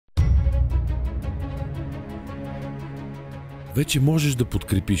вече можеш да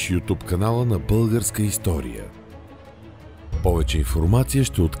подкрепиш YouTube канала на Българска история. Повече информация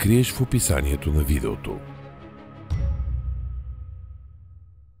ще откриеш в описанието на видеото.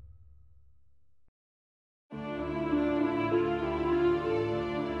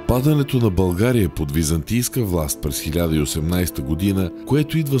 Падането на България под византийска власт през 1018 година,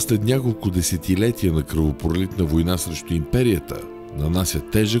 което идва след няколко десетилетия на кръвопролитна война срещу империята, нанася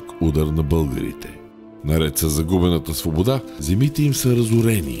тежък удар на българите. Наред с загубената свобода, земите им са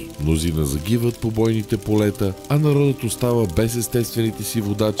разорени, мнозина загиват по бойните полета, а народът остава без естествените си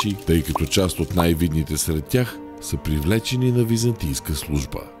водачи, тъй като част от най-видните сред тях са привлечени на византийска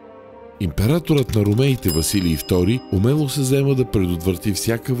служба. Императорът на ромеите Василий II умело се взема да предотврати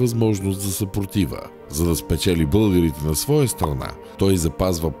всяка възможност за съпротива. За да спечели българите на своя страна, той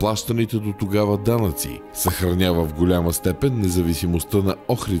запазва плащаните до тогава данъци, съхранява в голяма степен независимостта на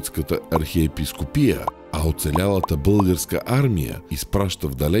Охридската архиепископия, а оцелялата българска армия изпраща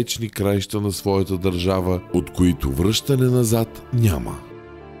в далечни краища на своята държава, от които връщане назад няма.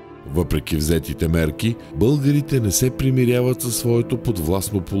 Въпреки взетите мерки, българите не се примиряват със своето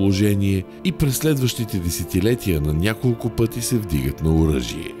подвластно положение и през следващите десетилетия на няколко пъти се вдигат на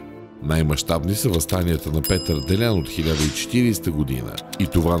оръжие. Най-мащабни са въстанията на Петър Делян от 1040 година и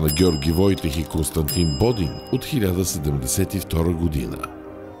това на Георги Войтех и Константин Бодин от 1072 година.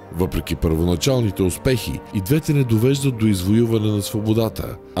 Въпреки първоначалните успехи, и двете не довеждат до извоюване на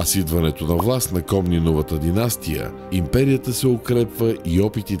свободата, а с идването на власт на Комниновата династия, империята се укрепва и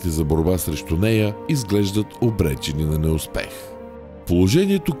опитите за борба срещу нея изглеждат обречени на неуспех.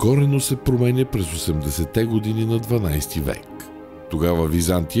 Положението коренно се променя през 80-те години на 12 век. Тогава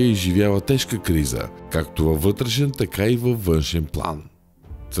Византия изживява тежка криза, както във вътрешен, така и във външен план.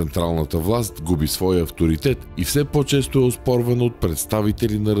 Централната власт губи своя авторитет и все по-често е оспорвана от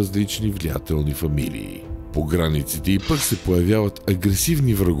представители на различни влиятелни фамилии. По границите и пък се появяват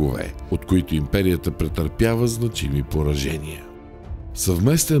агресивни врагове, от които империята претърпява значими поражения.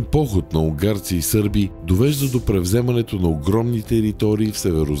 Съвместен поход на унгарци и сърби довежда до превземането на огромни територии в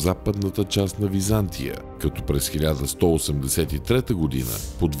северозападната част на Византия, като през 1183 година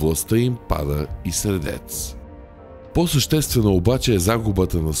под властта им пада и Средец. По-съществена обаче е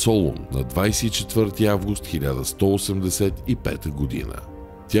загубата на Солун на 24 август 1185 година.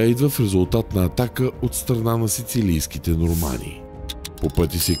 Тя идва в резултат на атака от страна на сицилийските нормани. По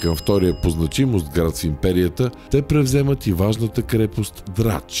пъти си към втория по значимост град в империята, те превземат и важната крепост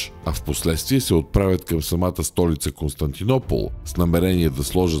Драч, а в последствие се отправят към самата столица Константинопол с намерение да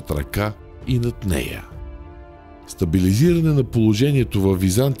сложат ръка и над нея. Стабилизиране на положението във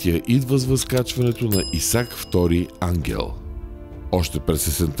Византия идва с възкачването на Исак II Ангел. Още през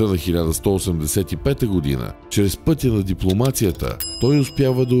есента на 1185 година, чрез пътя на дипломацията, той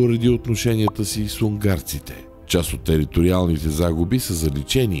успява да уреди отношенията си с унгарците. Част от териториалните загуби са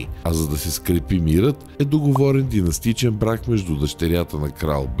заличени, а за да се скрепи мирът е договорен династичен брак между дъщерята на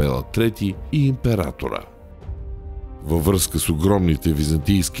крал Бела III и императора. Във връзка с огромните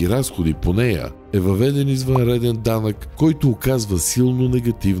византийски разходи по нея е въведен извънреден данък, който оказва силно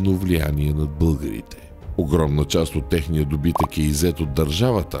негативно влияние над българите. Огромна част от техния добитък е иззет от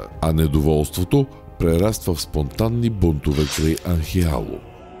държавата, а недоволството прераства в спонтанни бунтове край Анхиало.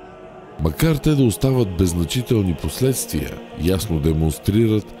 Макар те да остават без значителни последствия, ясно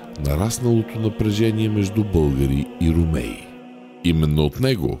демонстрират нарасналото напрежение между българи и ромеи. Именно от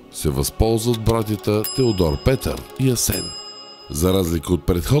него се възползват братята Теодор Петър и Асен. За разлика от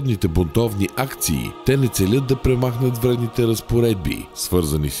предходните бунтовни акции, те не целят да премахнат вредните разпоредби,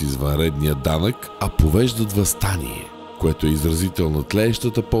 свързани с извънредния данък, а повеждат въстание, което е изразител на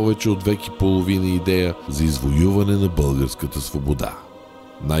тлеещата повече от век и половина идея за извоюване на българската свобода.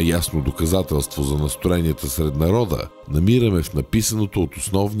 Най-ясно доказателство за настроенията сред народа намираме в написаното от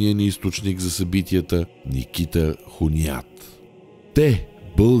основния ни източник за събитията Никита Хуниат. Те,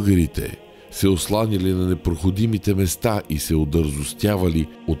 българите, се осланяли на непроходимите места и се одързостявали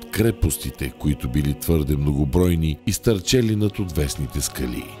от крепостите, които били твърде многобройни и стърчели над отвесните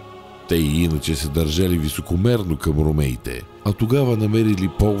скали. Те и иначе се държали високомерно към ромеите, а тогава намерили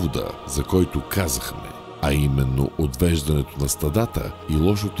повода, за който казахме, а именно отвеждането на стадата и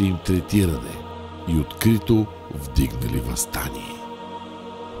лошото им третиране, и открито вдигнали въстание.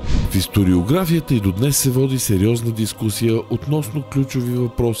 В историографията и до днес се води сериозна дискусия относно ключови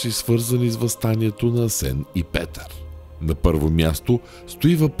въпроси, свързани с въстанието на Асен и Петър. На първо място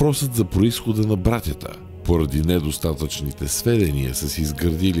стои въпросът за произхода на братята. Поради недостатъчните сведения са се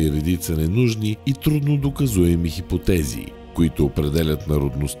изградили редица ненужни и трудно доказуеми хипотези, които определят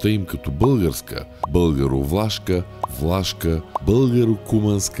народността им като българска, българо-влашка, влашка,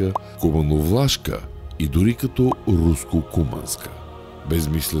 българо-куманска, кумано-влашка и дори като руско-куманска.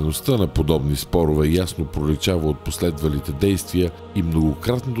 Безмислеността на подобни спорове ясно проличава от последвалите действия и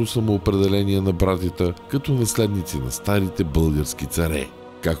многократното самоопределение на братята като наследници на старите български царе,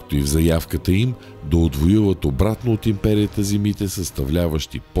 както и в заявката им да отвоюват обратно от империята земите,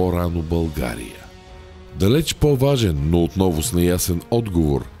 съставляващи по-рано България. Далеч по-важен, но отново с неясен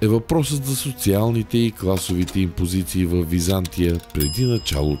отговор, е въпросът за социалните и класовите им позиции в Византия преди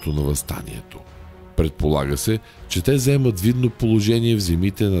началото на Въстанието. Предполага се, че те заемат видно положение в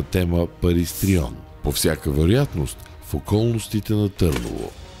земите на тема Паристрион, по всяка вероятност в околностите на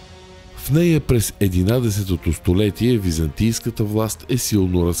Търново. В нея през 11-то столетие византийската власт е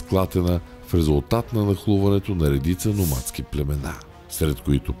силно разклатена в резултат на нахлуването на редица номадски племена, сред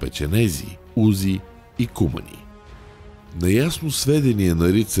които печенези, узи и кумани. Наясно сведение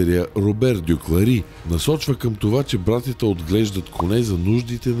на рицаря Робер Дюклари насочва към това, че братята отглеждат коне за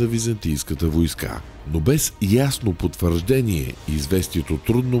нуждите на византийската войска, но без ясно потвърждение известието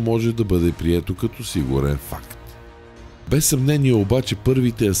трудно може да бъде прието като сигурен факт. Без съмнение обаче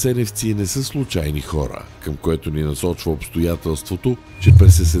първите асеневци не са случайни хора, към което ни насочва обстоятелството, че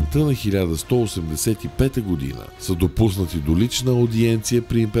през есента на 1185 година са допуснати до лична аудиенция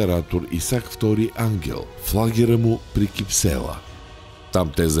при император Исак II Ангел в лагера му при Кипсела.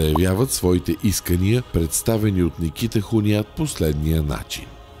 Там те заявяват своите искания, представени от Никита Хуният последния начин.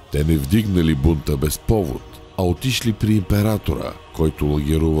 Те не вдигнали бунта без повод, а отишли при императора, който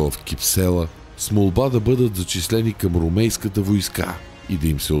лагерувал в Кипсела, с молба да бъдат зачислени към ромейската войска и да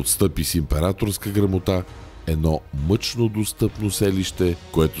им се отстъпи с императорска грамота едно мъчно достъпно селище,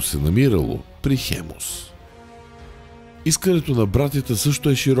 което се намирало при Хемос. Искането на братята също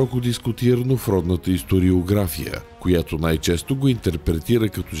е широко дискутирано в родната историография, която най-често го интерпретира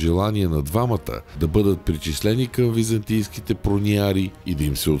като желание на двамата да бъдат причислени към византийските прониари и да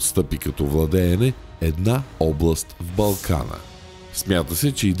им се отстъпи като владеене една област в Балкана. Смята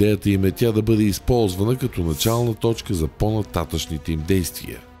се, че идеята им е тя да бъде използвана като начална точка за по-нататъчните им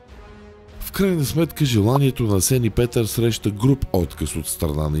действия. В крайна сметка желанието на Асен и Петър среща груб отказ от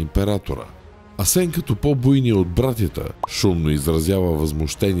страна на императора. Асен, като по-буйния от братята, шумно изразява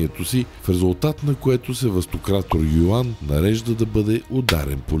възмущението си, в резултат на което севастократор Йоан нарежда да бъде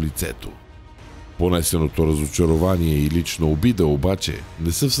ударен по лицето. Понесеното разочарование и лична обида обаче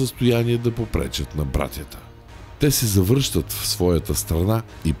не са в състояние да попречат на братята. Те се завръщат в своята страна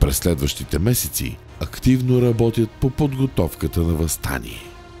и през следващите месеци активно работят по подготовката на въстание.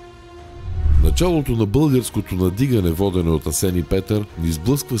 Началото на българското надигане, водено от Асен и Петър, ни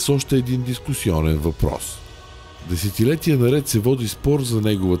сблъсква с още един дискусионен въпрос. Десетилетия наред се води спор за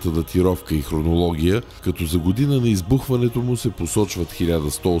неговата датировка и хронология, като за година на избухването му се посочват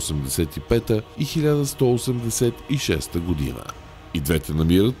 1185 и 1186 година. И двете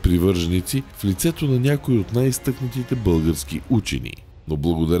намират привърженици в лицето на някои от най-изтъкнатите български учени. Но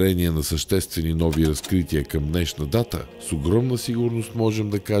благодарение на съществени нови разкрития към днешна дата, с огромна сигурност можем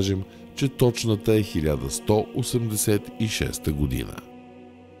да кажем, че точната е 1186 година.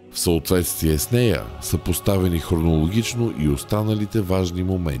 В съответствие с нея са поставени хронологично и останалите важни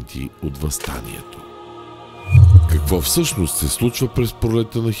моменти от въстанието. Какво всъщност се случва през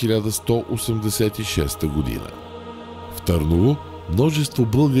пролета на 1186 година? В Търново множество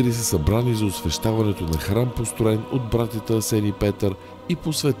българи са събрани за освещаването на храм, построен от братята Асен и Петър и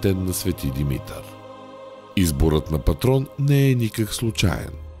посветен на Свети Димитър. Изборът на патрон не е никак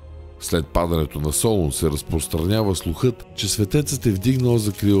случайен. След падането на Солун се разпространява слухът, че светецът е вдигнал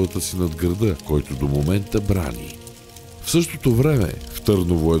закрилата си над града, който до момента брани. В същото време в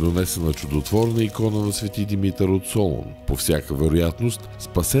Търново е донесена чудотворна икона на Свети Димитър от Солун, по всяка вероятност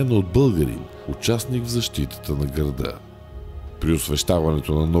спасена от българин, участник в защитата на града. При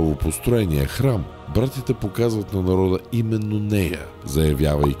освещаването на новопостроения храм, братята показват на народа именно нея,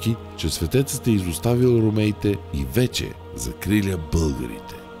 заявявайки, че светецът е изоставил ромеите и вече закриля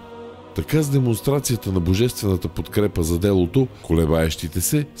българите. Така с демонстрацията на божествената подкрепа за делото, колебаещите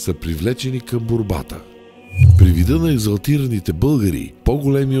се са привлечени към борбата. При вида на екзалтираните българи,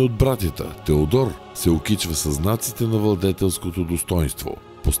 по-големия от братята, Теодор, се окичва със знаците на владетелското достоинство,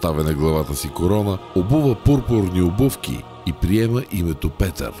 поставя на главата си корона, обува пурпурни обувки и приема името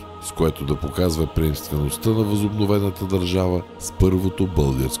Петър, с което да показва приемствеността на възобновената държава с първото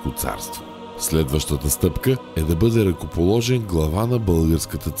българско царство. Следващата стъпка е да бъде ръкоположен глава на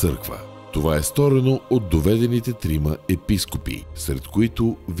българската църква. Това е сторено от доведените трима епископи, сред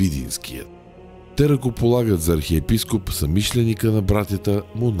които Видинският. Те ръкополагат за архиепископ съмишленика на братята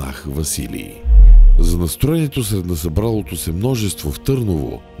монах Василий. За настроението сред насъбралото се множество в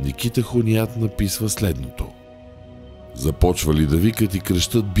Търново Никита Хуният написва следното. Започвали да викат и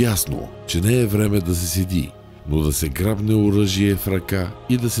крещат бясно, че не е време да се седи, но да се грабне оръжие в ръка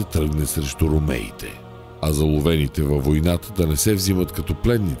и да се тръгне срещу ромеите. А заловените във войната да не се взимат като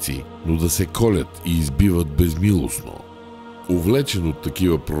пленници, но да се колят и избиват безмилостно. Увлечен от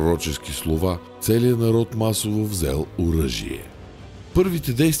такива пророчески слова, целият народ масово взел оръжие.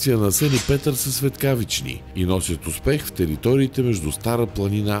 Първите действия на Асен и Петър са светкавични и носят успех в териториите между Стара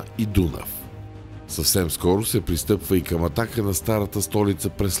планина и Дунав. Съвсем скоро се пристъпва и към атака на старата столица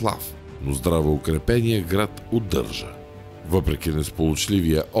Преслав, но здраво укрепения град удържа. Въпреки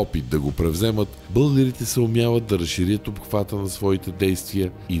несполучливия опит да го превземат, българите се умяват да разширят обхвата на своите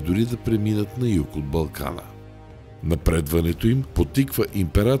действия и дори да преминат на юг от Балкана. Напредването им подтиква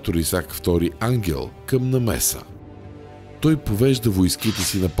император Исак II Ангел към намеса. Той повежда войските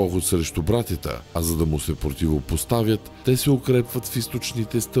си на поход срещу братята, а за да му се противопоставят, те се укрепват в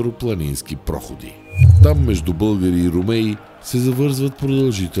източните старопланински проходи. Там между българи и ромеи се завързват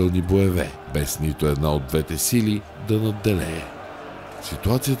продължителни боеве, без нито една от двете сили да надделее.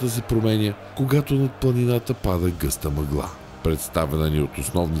 Ситуацията се променя, когато над планината пада гъста мъгла, представена ни от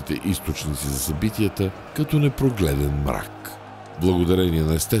основните източници за събитията като непрогледен мрак. Благодарение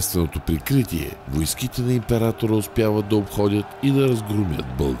на естественото прикритие, войските на императора успяват да обходят и да разгромят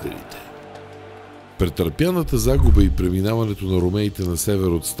българите. Претърпяната загуба и преминаването на ромеите на север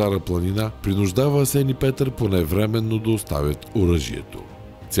от Стара планина принуждава Асен и Петър поне временно да оставят оръжието.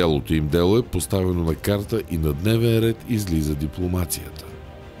 Цялото им дело е поставено на карта и на дневен ред излиза дипломацията.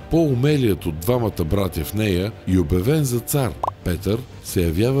 По-умелият от двамата братя в нея и обявен за цар, Петър се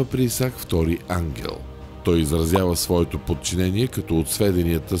явява при Исак II Ангел. Той изразява своето подчинение, като от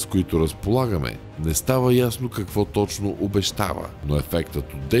сведенията, с които разполагаме, не става ясно какво точно обещава, но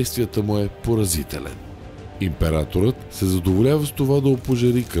ефектът от действията му е поразителен. Императорът се задоволява с това да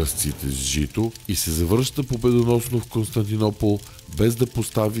опожари кръстците с жито и се завръща победоносно в Константинопол, без да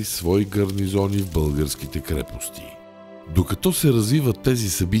постави свои гарнизони в българските крепости. Докато се развиват тези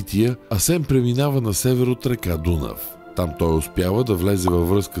събития, Асен преминава на север от река Дунав. Там той успява да влезе във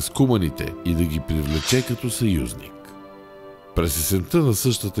връзка с куманите и да ги привлече като съюзник. През есента на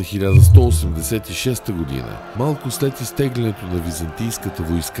същата 1186 година, малко след изтеглянето на византийската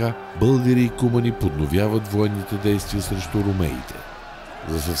войска, българи и кумани подновяват военните действия срещу ромеите.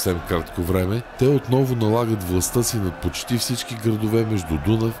 За съвсем кратко време, те отново налагат властта си над почти всички градове между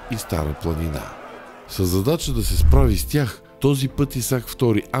Дунав и Стара планина. Със задача да се справи с тях, този път Исак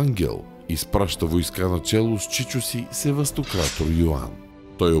II Ангел изпраща войска начело с чичо си севастократор Йоан.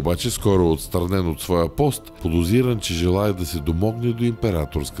 Той обаче скоро е отстранен от своя пост, подозиран, че желае да се домогне до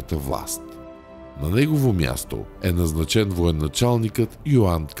императорската власт. На негово място е назначен военачалникът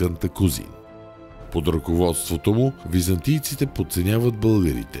Йоан Кантакузин. Под ръководството му византийците подценяват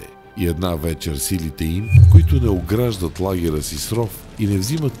българите и една вечер силите им, които не ограждат лагера си с ров и не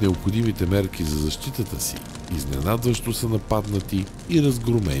взимат необходимите мерки за защитата си, изненадващо са нападнати и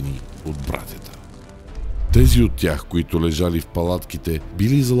разгромени от братята. Тези от тях, които лежали в палатките,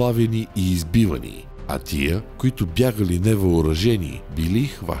 били залавени и избивани, а тия, които бягали невъоръжени, били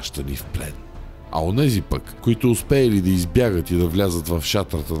хващани в плен. А онези пък, които успеели да избягат и да влязат в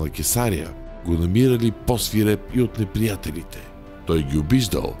шатрата на Кесария, го намирали по-свиреп и от неприятелите. Той ги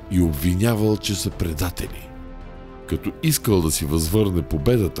обиждал и обвинявал, че са предатели. Като искал да си възвърне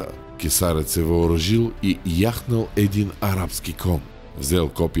победата, кесарят се въоръжил и яхнал един арабски кон, взел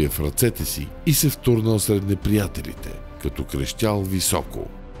копие в ръцете си и се втурнал сред неприятелите, като крещял високо: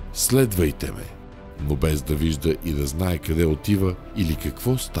 „Следвайте ме!“, но без да вижда и да знае къде отива или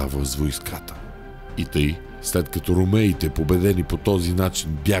какво става с войската. И тъй, след като ромеите, победени по този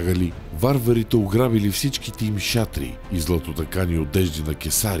начин, бягали, варварите ограбили всичките им шатри и златотакани одежди на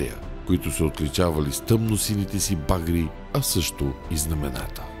Кесария, които се отличавали с тъмносините си багри, а също и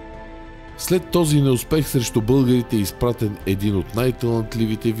знамената. След този неуспех срещу българите е изпратен един от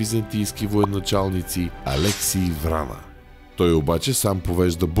най-талантливите византийски военачалници – Алексий Врана. Той обаче сам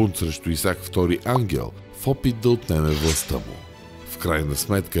повежда бунт срещу Исак II Ангел в опит да отнеме властта му. В крайна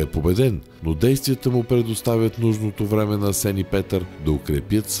сметка е победен, но действията му предоставят нужното време на Асен и Петър да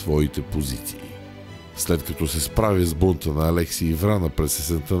укрепят своите позиции. След като се справя с бунта на Алексий Врана през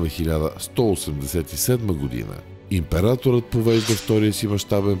есента на 1187 година, императорът повежда втория си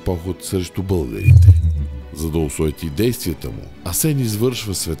мащабен поход срещу българите. За да осуети действията му, Асен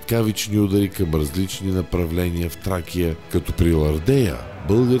извършва светкавични удари към различни направления в Тракия, като при Лардея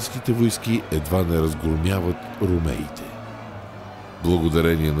българските войски едва не разгромяват ромеите.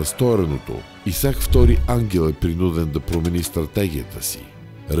 Благодарение на стореното, Исак II Ангел е принуден да промени стратегията си.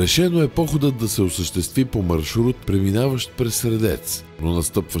 Решено е походът да се осъществи по маршрут, преминаващ през Редец, но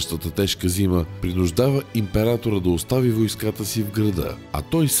настъпващата тежка зима принуждава императора да остави войската си в града, а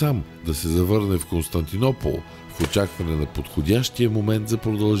той сам да се завърне в Константинопол в очакване на подходящия момент за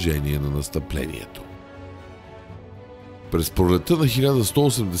продължение на настъплението. През пролетта на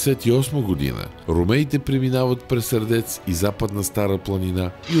 1188 година ромеите преминават през Редец и западна Стара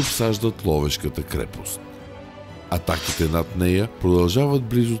планина и обсаждат Ловешката крепост. Атаките над нея продължават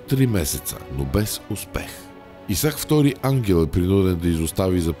близо 3 месеца, но без успех. Исак II Ангел е принуден да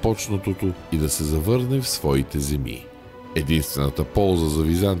изостави започнатото и да се завърне в своите земи. Единствената полза за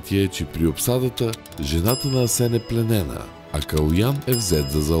Византия е, че при обсадата жената на Асен е пленена, а Калоян е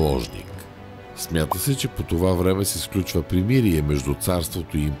взет за заложник. Смята се, че по това време се сключва примирие между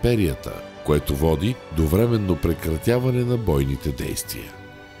царството и империята, което води до временно прекратяване на бойните действия.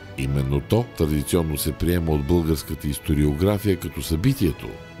 Именно то традиционно се приема от българската историография като събитието,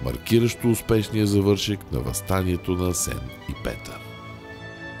 маркиращо успешния завършек на Въстанието на Асен и Петър.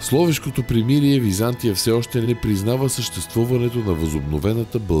 С Ловешкото примирие Византия все още не признава съществуването на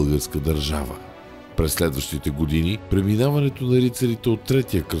възобновената българска държава. През следващите години преминаването на рицарите от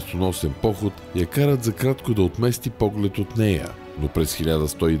Третия кръстоносен поход я карат за кратко да отмести поглед от нея, но през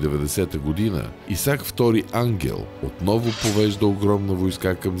 1190 година Исак II Ангел отново повежда огромна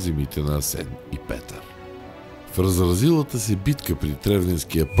войска към земите на Асен и Петър. В разразилата се битка при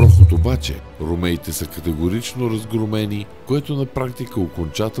Тревненския проход обаче, ромеите са категорично разгромени, което на практика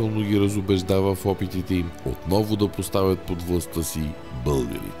окончателно ги разубеждава в опитите им отново да поставят под властта си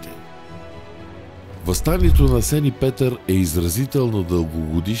българите. Въстанието на Асен и Петър е изразител на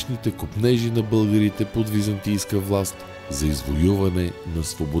дългогодишните копнежи на българите под византийска власт за извоюване на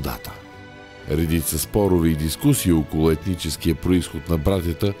свободата. Редица спорове и дискусии около етническия произход на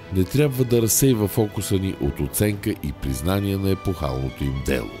братята не трябва да разсейва фокуса ни от оценка и признание на епохалното им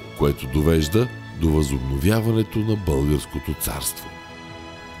дело, което довежда до възобновяването на българското царство.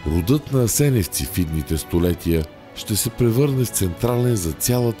 Родът на асеневци в идните столетия ще се превърне в централен за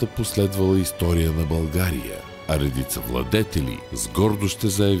цялата последвала история на България, а редица владетели с гордост ще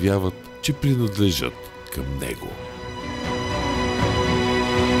заявяват, че принадлежат към него.